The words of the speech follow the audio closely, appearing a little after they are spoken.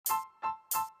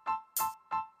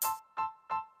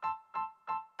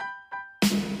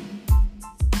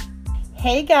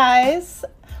Hey guys,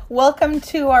 welcome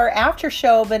to our after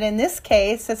show, but in this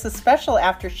case, it's a special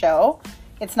after show.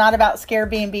 It's not about Scare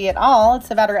B&B at all. It's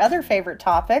about our other favorite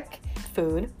topic,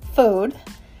 Food.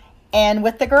 And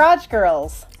with the Garage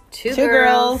Girls. Two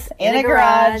girls in a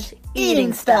garage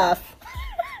eating stuff.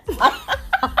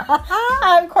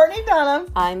 I'm Courtney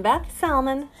Dunham. I'm Beth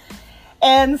Salmon.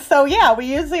 And so, yeah, we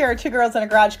usually are two girls in a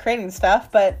garage creating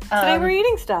stuff, but... Today we're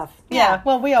eating stuff. Yeah,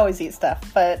 well, we always eat stuff,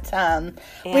 but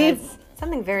we've...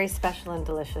 something very special and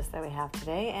delicious that we have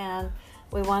today, and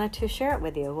we wanted to share it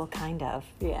with you. Well, kind of,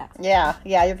 yeah. Yeah,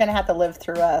 you're going to have to live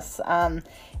through us.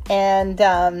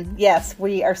 Yes,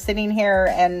 we are sitting here,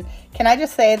 and can I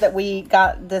just say that we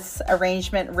got this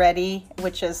arrangement ready,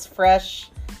 which is fresh.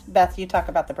 Beth, you talk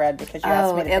about the bread because you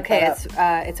asked me to pick that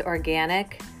up. It's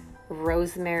organic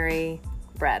rosemary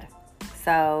bread.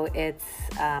 So it's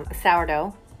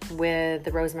sourdough with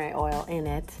the rosemary oil in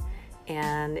it,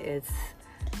 and it's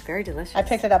very delicious. I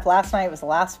picked it up last night. It was the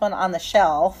last one on the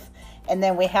shelf. And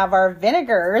then we have our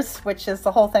vinegars, which is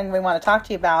the whole thing we want to talk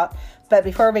to you about. But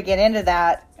before we get into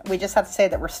that, we just have to say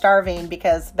that we're starving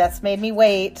because Beth's made me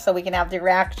wait so we can have the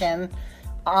reaction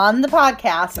on the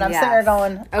podcast. And I'm sitting there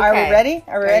going, are we ready?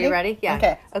 Are you ready?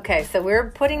 Yeah. Okay, so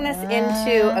we're putting this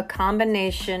into a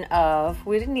combination of,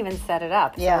 we didn't even set it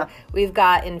up. Yeah. So we've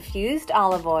got infused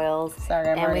olive oils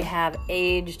and we have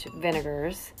aged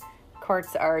vinegars.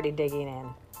 Court's already digging in.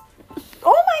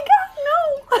 Oh my God, no!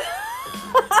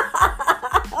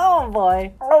 Oh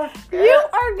boy. Oh, you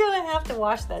are going to have to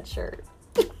wash that shirt.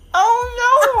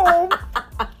 Oh no!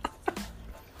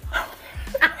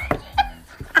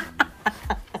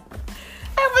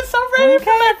 I was so ready for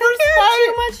my first bite.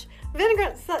 Too much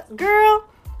vinegar. So, girl,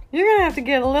 you're going to have to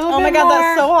get a little bit more. Oh my God,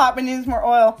 that's so hot. We need more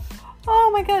oil.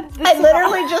 Oh my God. I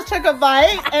literally just took a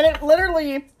bite and it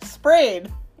literally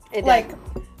sprayed. It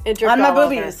dripped on my all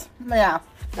boobies. Over. Yeah.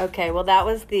 Okay, well that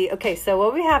was so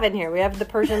what we have in here, we have the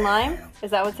Persian lime.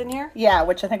 Is that what's in here? Yeah,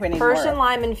 which I think we need more. Persian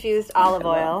lime infused olive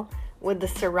oil with the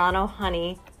Serrano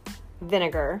honey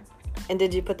vinegar. And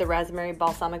did you put the raspberry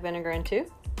balsamic vinegar in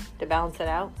too to balance it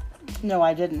out? No,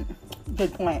 I didn't.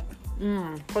 Good point.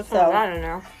 Put some of that in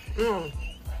there.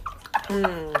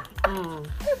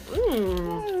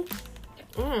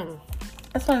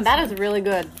 That is really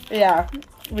good. Yeah,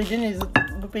 we do need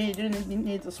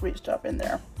the sweet stuff in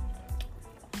there.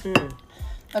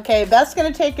 Okay, Beth's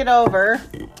gonna take it over.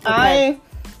 Okay.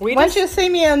 Once you see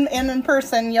me in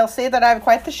person, you'll see that I have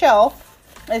quite the shelf,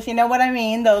 if you know what I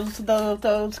mean. Those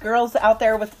girls out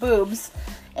there with boobs,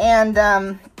 and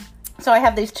so I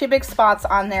have these two big spots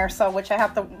on there, which I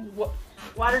have to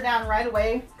water down right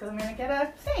away because I'm gonna get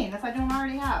a stain if I don't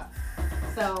already have.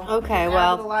 So okay,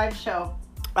 well, the live show.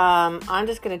 I'm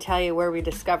just gonna tell you where we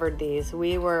discovered these.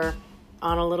 We were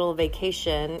on a little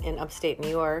vacation in upstate New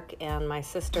York, and my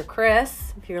sister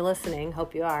Chris, if you're listening,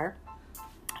 hope you are,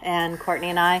 and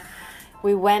Courtney and I,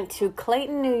 we went to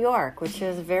Clayton, New York, which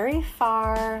is very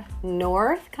far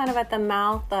north, kind of at the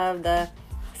mouth of the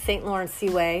St. Lawrence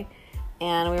Seaway,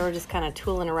 and we were just kind of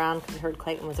tooling around because we heard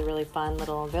Clayton was a really fun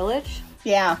little village.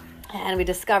 Yeah. And we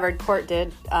discovered, Court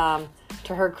did, to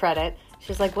her credit, she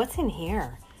was like, what's in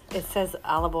here? It says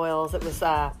olive oils. It was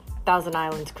Thousand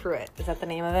Islands Cruet. Is that the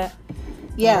name of it?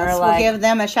 Yes, we'll give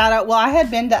them a shout out. Well, I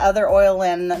had been to other oil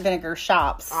and vinegar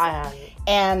shops. I hadn't.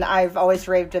 And I've always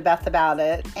raved to Beth about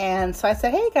it. And so I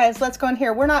said, hey guys, let's go in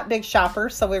here. We're not big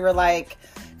shoppers. So we were like,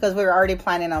 because we were already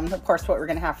planning on, of course, what we're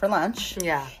going to have for lunch.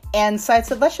 Yeah. And so I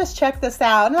said, let's just check this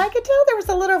out. And I could tell there was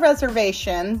a little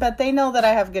reservation, but they know that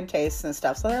I have good taste and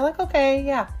stuff. So they're like, okay,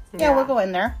 yeah, we'll go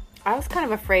in there. I was kind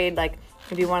of afraid, like,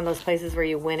 it'd be one of those places where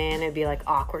you went in, it'd be like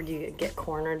awkward. You get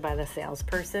cornered by the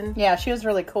salesperson. Yeah, she was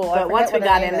really cool. But once we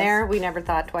got in there, we never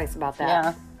thought twice about that.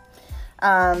 Yeah.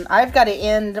 I've got to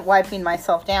end wiping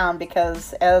myself down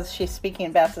because as she's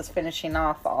speaking, Beth is finishing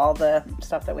off all the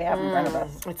stuff that we have in front of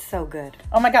us. It's so good.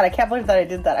 Oh my God, I can't believe that I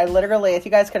did that. I literally, if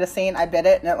you guys could have seen, I bit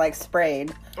it and it like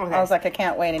sprayed. Okay. I was like, I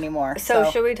can't wait anymore. So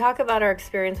should we talk about our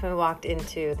experience when we walked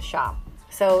into the shop?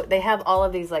 So they have all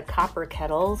of these like copper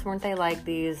kettles. Weren't they like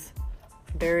these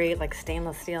very like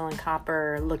stainless steel and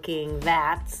copper looking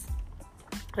vats?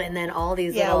 And then all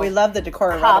these little we love the decor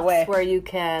cups right away. Where you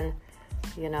can,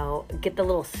 get the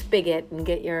little spigot and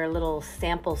get your little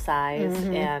sample size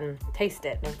and taste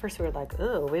it. And at first we were like,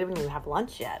 "Ooh, we didn't even have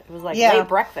lunch yet." It was like late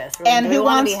breakfast. We're and like, who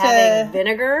wants to be having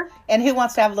vinegar? And who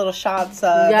wants to have little shots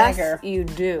of vinegar? Yes, you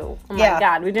do. Oh my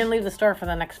God, we didn't leave the store for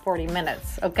the next 40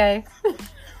 minutes. Okay.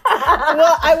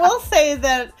 Well, I will say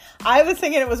that I was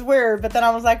thinking it was weird, but then I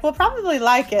was like, we'll probably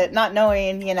like it, not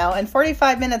knowing, and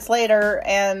 45 minutes later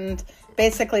and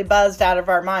basically buzzed out of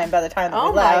our mind by the time that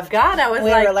we left. Oh my God, I was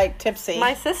we were like tipsy.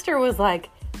 My sister was like,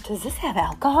 does this have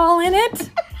alcohol in it?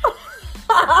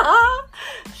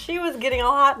 She was getting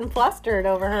all hot and flustered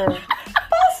over her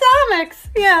balsamics.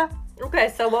 Yeah.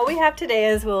 Okay, so what we have today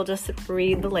is we'll just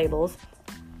read the labels.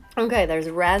 Okay, there's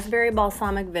raspberry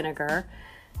balsamic vinegar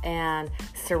and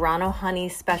Serrano honey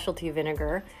specialty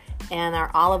vinegar and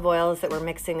our olive oils that we're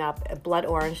mixing up. Blood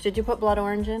orange. Did you put blood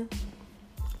orange in?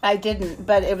 I didn't,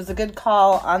 but it was a good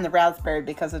call on the raspberry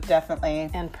because it definitely...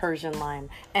 And Persian lime.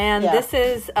 And Yeah. this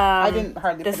is... I didn't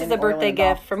hardly This put is any a birthday oil in it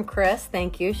all. gift from Chris.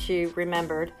 Thank you. She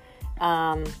remembered.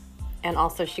 And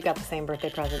also she got the same birthday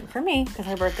present for me because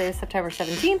her birthday is September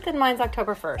 17th and mine's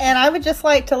October 1st. And I would just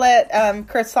like to let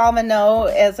Chris Solomon know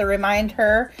as a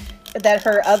reminder that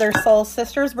her other soul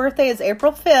sister's birthday is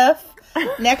April 5th.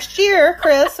 Next year,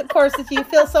 Chris, of course, if you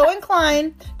feel so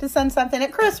inclined to send something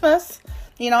at Christmas,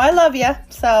 you know I love you.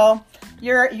 So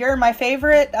you're my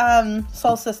favorite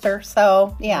soul sister.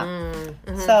 So yeah.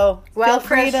 So Well, feel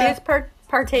free Chris, to. she's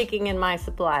partaking in my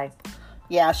supply.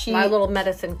 Yeah, she. My little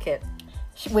medicine kit.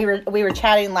 We were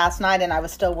chatting last night, and I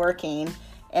was still working.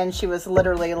 And she was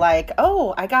literally like,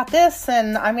 "Oh, I got this,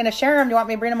 and I'm going to share them. Do you want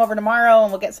me to bring them over tomorrow,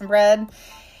 and we'll get some bread,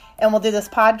 and we'll do this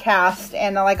podcast?"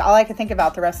 And like all I could think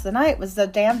about the rest of the night was the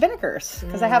damn vinegars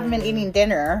because I haven't been eating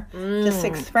dinner, just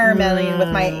experimenting with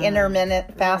my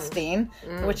intermittent fasting,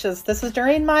 which is this is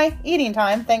during my eating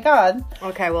time. Thank God.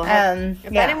 Okay, well,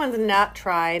 if anyone's not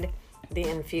tried the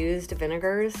infused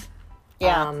vinegars,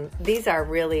 these are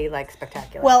really like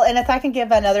spectacular. Well, and if I can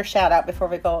give another shout out before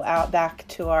we go out back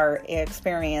to our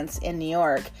experience in New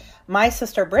York, my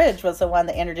sister Bridge was the one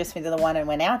that introduced me to the one in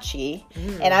Wenatchee,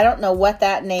 and I don't know what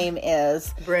that name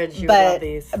is. Bridge, you love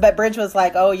these. But Bridge was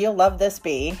like, "Oh, you'll love this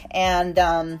bee," and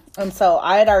so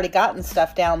I had already gotten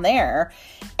stuff down there,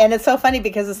 and it's so funny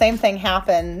because the same thing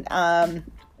happened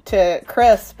to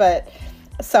Chris, but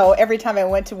so every time I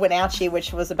went to Wenatchee,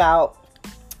 which is about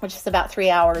 3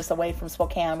 hours away from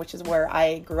Spokane, which is where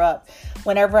I grew up.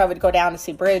 Whenever I would go down to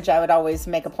see Bridge, I would always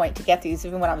make a point to get these,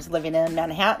 even when I was living in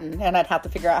Manhattan, and I'd have to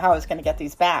figure out how I was going to get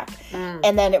these back.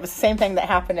 And then it was the same thing that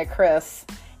happened to Chris,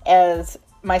 as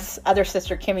my other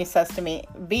sister Kimmy says to me,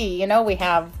 "B, you know we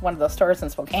have one of those stores in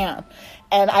Spokane,"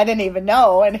 and I didn't even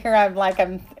know. And here I'm like,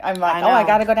 oh, I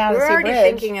got to go down and see Bridge. We're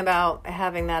already thinking about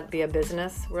having that be a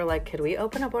business. We're like, could we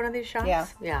open up one of these shops?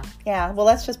 Yeah. Well,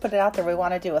 let's just put it out there. We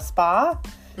want to do a spa.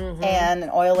 And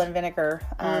an oil and vinegar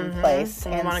place.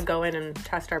 And we want to go in and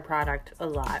test our product a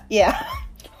lot. Yeah.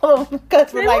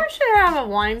 Because Maybe we should have a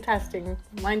wine tasting.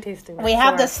 We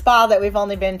have this spa that we've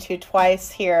only been to twice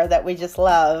here that we just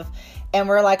love. And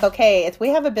we're like, okay, if we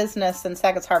have a business in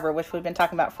Saga's Harbor, which we've been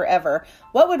talking about forever,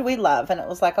 what would we love? And it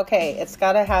was like, okay, it's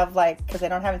got to have because they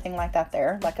don't have anything like that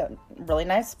there, like a really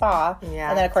nice spa. Yeah,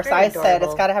 and then, of course, I said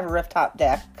it's got to have a rooftop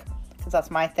deck. Because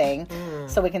that's my thing,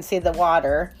 so we can see the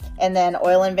water, and then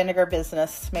oil and vinegar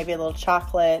business, maybe a little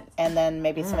chocolate, and then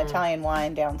maybe some Italian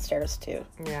wine downstairs too.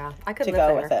 Yeah, I could to live go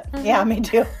there. with it. Yeah, me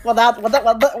too. Well, that's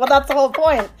the whole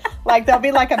point. Like there'll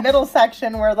be like a middle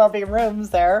section where there'll be rooms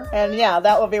there, and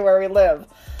that will be where we live.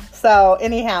 So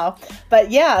anyhow,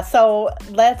 but so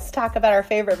let's talk about our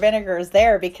favorite vinegars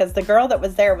there, because the girl that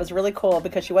was there was really cool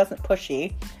because she wasn't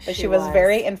pushy, but she was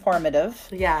very informative.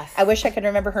 Yes. I wish I could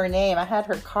remember her name. I had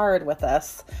her card with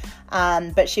us,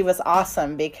 but she was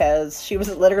awesome because she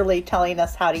was literally telling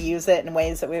us how to use it in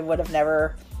ways that we would have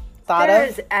never thought of.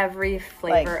 There's every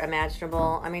flavor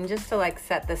imaginable. I mean, just to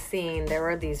set the scene, there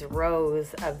were these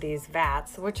rows of these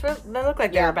vats, which they look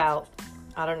like they're about,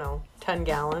 I don't know, 10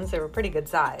 gallons. They were pretty good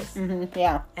size.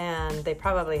 Yeah. And they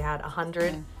probably had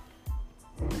 100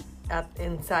 up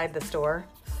inside the store.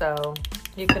 So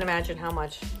you can imagine how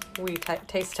much we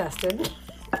taste tested.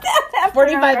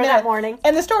 45 minutes that morning.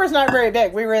 And the store is not very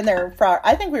big. We were in there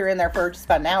I think we were in there for just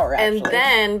about an hour, actually. And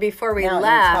then before we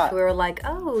left, we were like,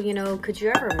 oh, could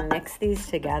you ever mix these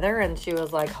together? And she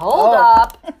was like, hold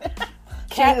up.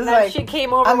 She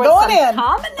came over with some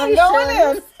combinations. I'm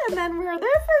going in. And then we were there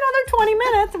for another 20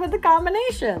 minutes with the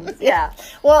combinations. Yeah.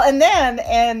 Well, and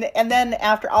then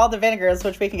after all the vinegars,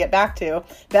 which we can get back to,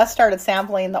 Beth started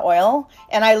sampling the oil,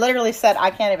 and I literally said,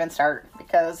 I can't even start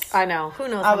because I know. Who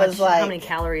knows how many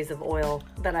calories of oil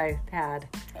that I had.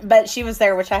 But she was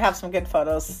there, which I have some good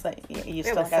photos that you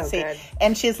still got to see. Good.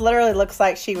 And she's literally looks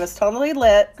like she was totally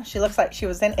lit. She looks like she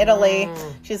was in Italy.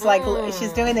 She's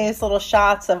she's doing these little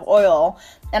shots of oil.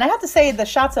 And I have to say, the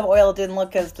shots of oil didn't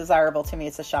look as desirable to me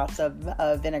as the shots of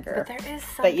vinegar. But there is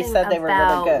something but you said they were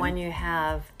really good. When you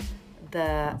have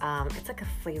the, it's like a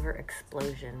flavor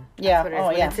explosion. That's yeah. what it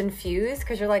is. When it's infused,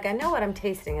 because you're like, I know what I'm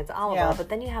tasting. It's olive oil. But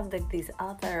then you have these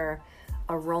other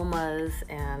aromas,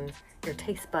 and your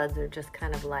taste buds are just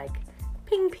kind of like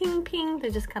ping, ping, ping.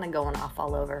 They're just kind of going off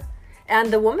all over.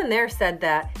 And the woman there said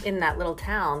that in that little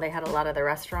town, they had a lot of the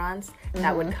restaurants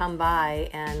that would come by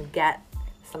and get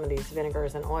some of these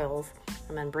vinegars and oils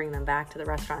and then bring them back to the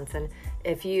restaurants. And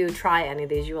if you try any of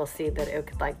these, you will see that it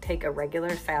could like take a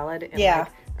regular salad and like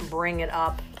bring it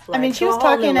up. Like, I mean, she was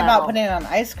talking about putting it on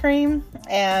ice cream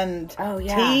and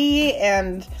tea,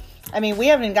 and I mean, we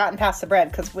haven't even gotten past the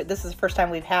bread because this is the first time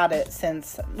we've had it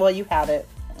since, well, you had it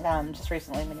just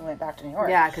recently when you went back to New York.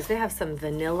 Yeah, because they have some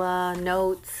vanilla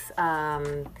notes.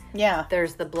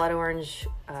 There's the blood orange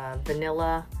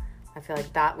vanilla. I feel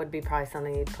like that would be probably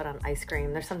something you'd put on ice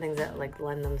cream. There's some things that like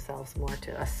lend themselves more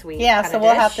to a sweet kind of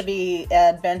we'll dish. have to be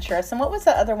adventurous. And what was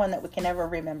the other one that we can never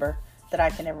remember? That I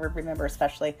can never remember,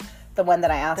 especially the one that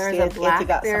I asked you if you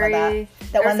got some of that.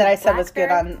 That one that I said was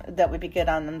good on, that would be good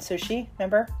on sushi.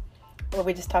 Remember? Well,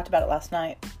 we just talked about it last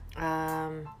night.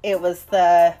 It was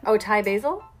the Thai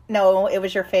basil. No, it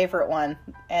was your favorite one,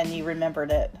 and you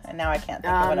remembered it, and now I can't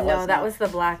think of what it was. No, that was the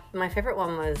black. My favorite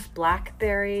one was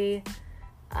blackberry,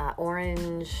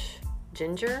 orange,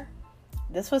 ginger.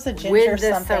 This was a ginger with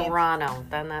the something. serrano.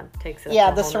 Then that takes it.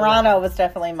 Yeah, the serrano was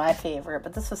definitely my favorite,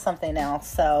 but this was something else.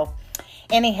 So,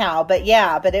 anyhow, but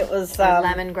it was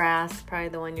lemongrass, probably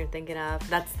the one you're thinking of.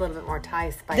 That's a little bit more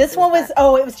Thai spicy. This one was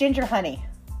it was ginger honey.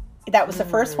 That was the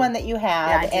first one that you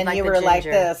had, and like you were like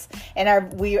this, and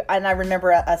I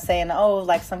remember us saying,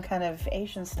 like some kind of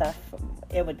Asian stuff,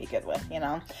 it would be good with,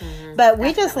 But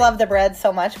we just love the bread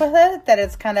so much with it that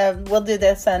it's kind of, we'll do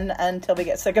this until we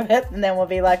get sick of it, and then we'll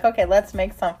be like, okay, let's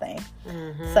make something.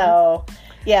 So,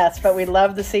 yes, but we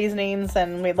love the seasonings,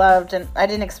 and I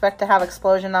didn't expect to have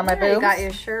explosion on my boobs. You got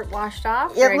your shirt washed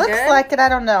off. It looks like it. I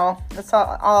don't know. It's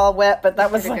all wet, but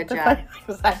that was like the funny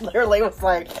thing. I literally was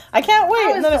like, I can't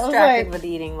wait. I was distracted with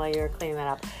eating while you were cleaning that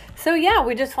up. So yeah,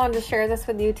 we just wanted to share this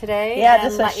with you today. Yeah,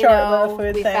 just a short little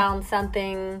food thing. We found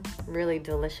something really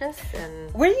delicious.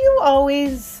 And were you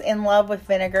always in love with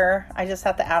vinegar? I just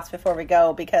have to ask before we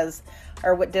go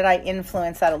did I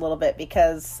influence that a little bit?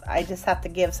 Because I just have to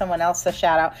give someone else a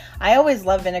shout out. I always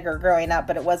loved vinegar growing up,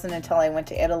 but it wasn't until I went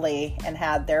to Italy and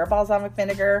had their balsamic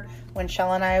vinegar when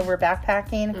Shell and I were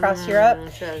backpacking across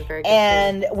Europe. Sure, that was very good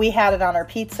and we had it on our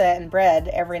pizza and bread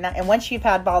every night. And once you've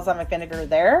had balsamic vinegar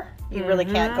there, you really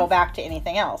can't go back to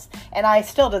anything else. And I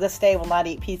still to this day will not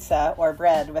eat pizza or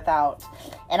bread without.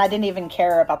 And I didn't even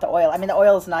care about the oil. I mean, the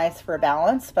oil is nice for a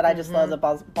balance, but I just love the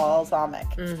balsamic.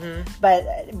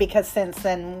 But because since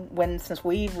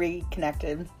we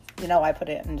reconnected, I put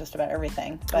it in just about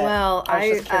everything. But I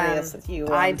was just curious with you.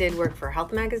 I did work for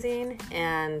Health Magazine,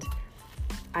 and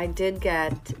I did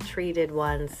get treated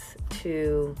once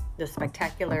to the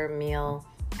spectacular meal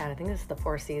at, I think this is the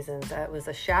Four Seasons. It was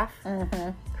a chef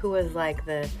who was like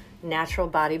the natural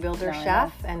bodybuilder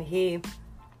chef, and he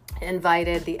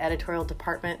invited the editorial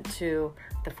department to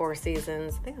the Four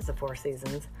Seasons. I think it was the Four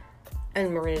Seasons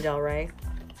in Marina Del Rey.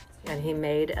 And he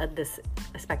made a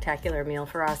spectacular meal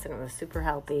for us, and it was super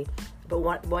healthy. But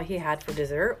what he had for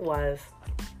dessert was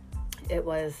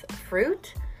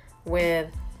fruit with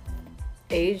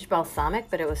aged balsamic,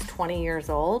 but it was 20 years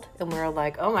old. And we were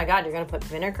like, oh my God, you're going to put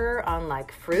vinegar on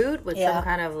like fruit with some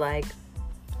kind of like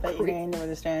but you're going to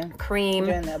understand cream.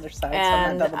 Doing the other side,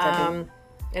 and, and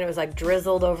it was like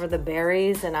drizzled over the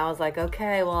berries, and I was like,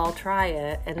 okay, well, I'll try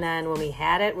it. And then when we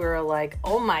had it, we were like,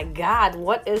 oh my God,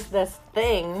 what is this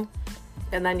thing?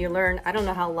 And then you learn, I don't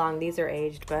know how long these are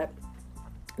aged, but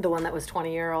the one that was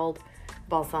 20-year-old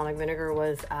balsamic vinegar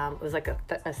was like a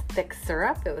thick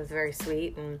syrup. It was very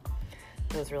sweet, and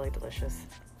it was really delicious.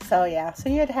 So yeah, so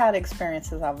you had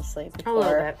experiences obviously before. A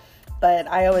little bit. But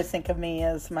I always think of me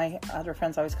as, my other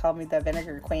friends always called me the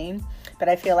vinegar queen. But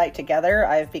I feel like together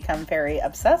I've become very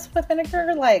obsessed with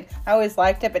vinegar. Like, I always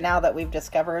liked it, but now that we've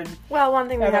discovered... Well, one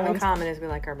thing we have in common is we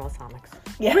like our balsamics.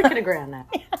 Yeah. We can agree on that.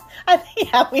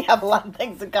 We have a lot of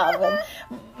things in common.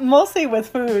 Mostly with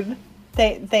food.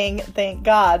 Thank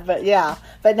God. But yeah.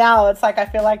 But now it's like, I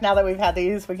feel like now that we've had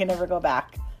these, we can never go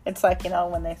back. It's like,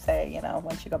 when they say,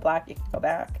 once you go black, you can go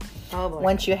back. Oh, boy.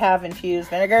 Once you have infused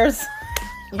vinegars...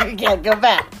 You can't go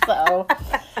back.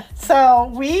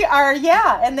 So we are,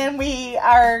 and then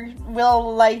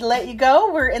we'll let you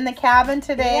go. We're in the cabin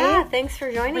today. Yeah, thanks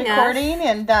for joining recording,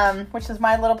 us. and which is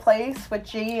my little place with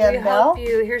G and Bill.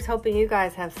 Here's hoping you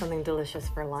guys have something delicious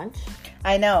for lunch.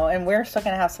 I know, and we're still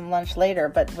going to have some lunch later,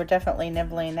 but we're definitely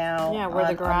nibbling now. Yeah, we're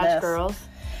the garage girls.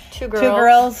 Two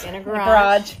girls in a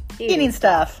garage eating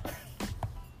stuff.